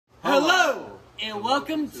and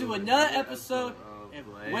welcome to another episode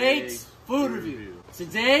of Wade's Food Review.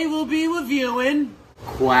 Today we'll be reviewing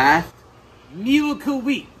Kraft Miracle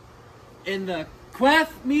Whip. And the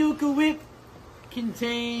Kraft Miracle Whip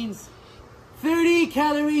contains 30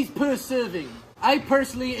 calories per serving. I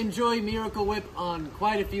personally enjoy Miracle Whip on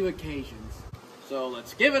quite a few occasions. So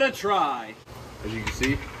let's give it a try. As you can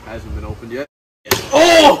see, hasn't been opened yet.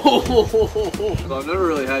 Oh! So I've never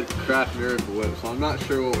really had Kraft Miracle Whip, so I'm not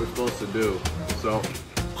sure what we're supposed to do. So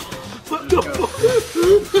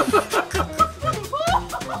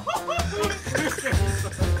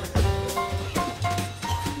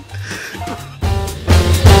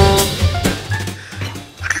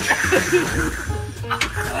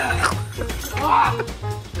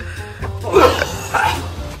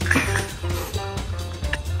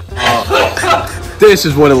this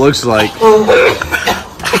is what it looks like.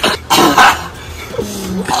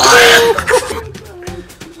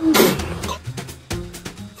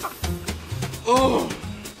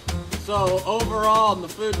 So overall, on the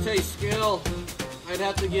food taste scale, I'd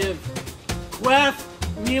have to give Kraft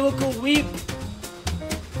Miracle Whip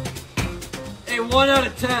a 1 out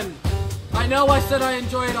of 10. I know I said I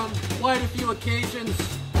enjoy it on quite a few occasions,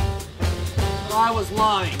 but I was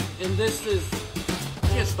lying, and this is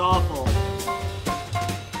just awful.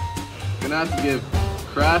 I'm gonna have to give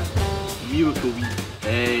Kraft Miracle Whip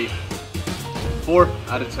a 4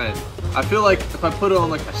 out of 10. I feel like if I put it on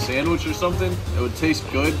like a sandwich or something, it would taste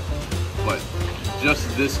good, but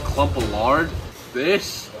just this clump of lard,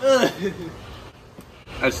 this,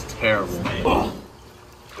 that's terrible. Ugh.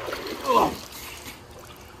 Ugh.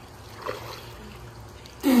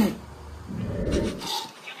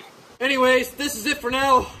 Anyways, this is it for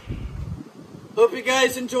now. Hope you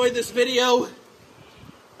guys enjoyed this video.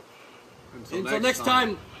 Until next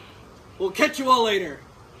time, we'll catch you all later.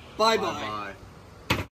 Bye-bye.